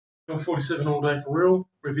47 all day for real,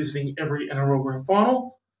 revisiting every NRL Grand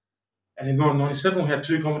Final. And in 1997 we had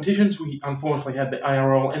two competitions. We unfortunately had the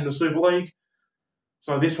ARL and the Super League.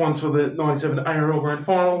 So this one's for the 97 ARL Grand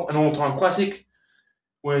Final, an all-time classic,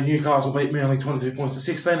 where Newcastle beat Manly 22 points to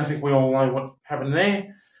 16. I think we all know what happened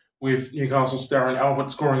there, with Newcastle's Darren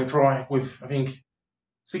Albert scoring a try with, I think,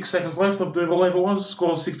 6 seconds left, I do believe it was,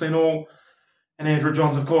 scored 16 all. And Andrew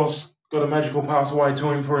Johns, of course, got a magical pass away to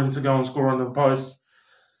him for him to go and score under the post,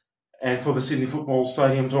 and for the Sydney Football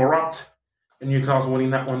Stadium to erupt, and Newcastle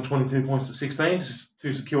winning that one 22 points to 16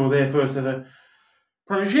 to secure their first ever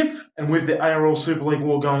premiership. And with the ARL Super League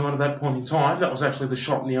war going on at that point in time, that was actually the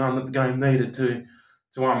shot in the arm that the game needed to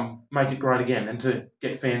make it great again and to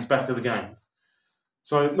get fans back to the game.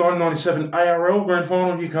 So 1997 ARL Grand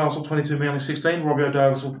Final, Newcastle 22, Manly 16, Robbie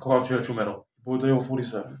Davis with the Clive Churchill medal. Boy DL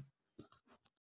 47.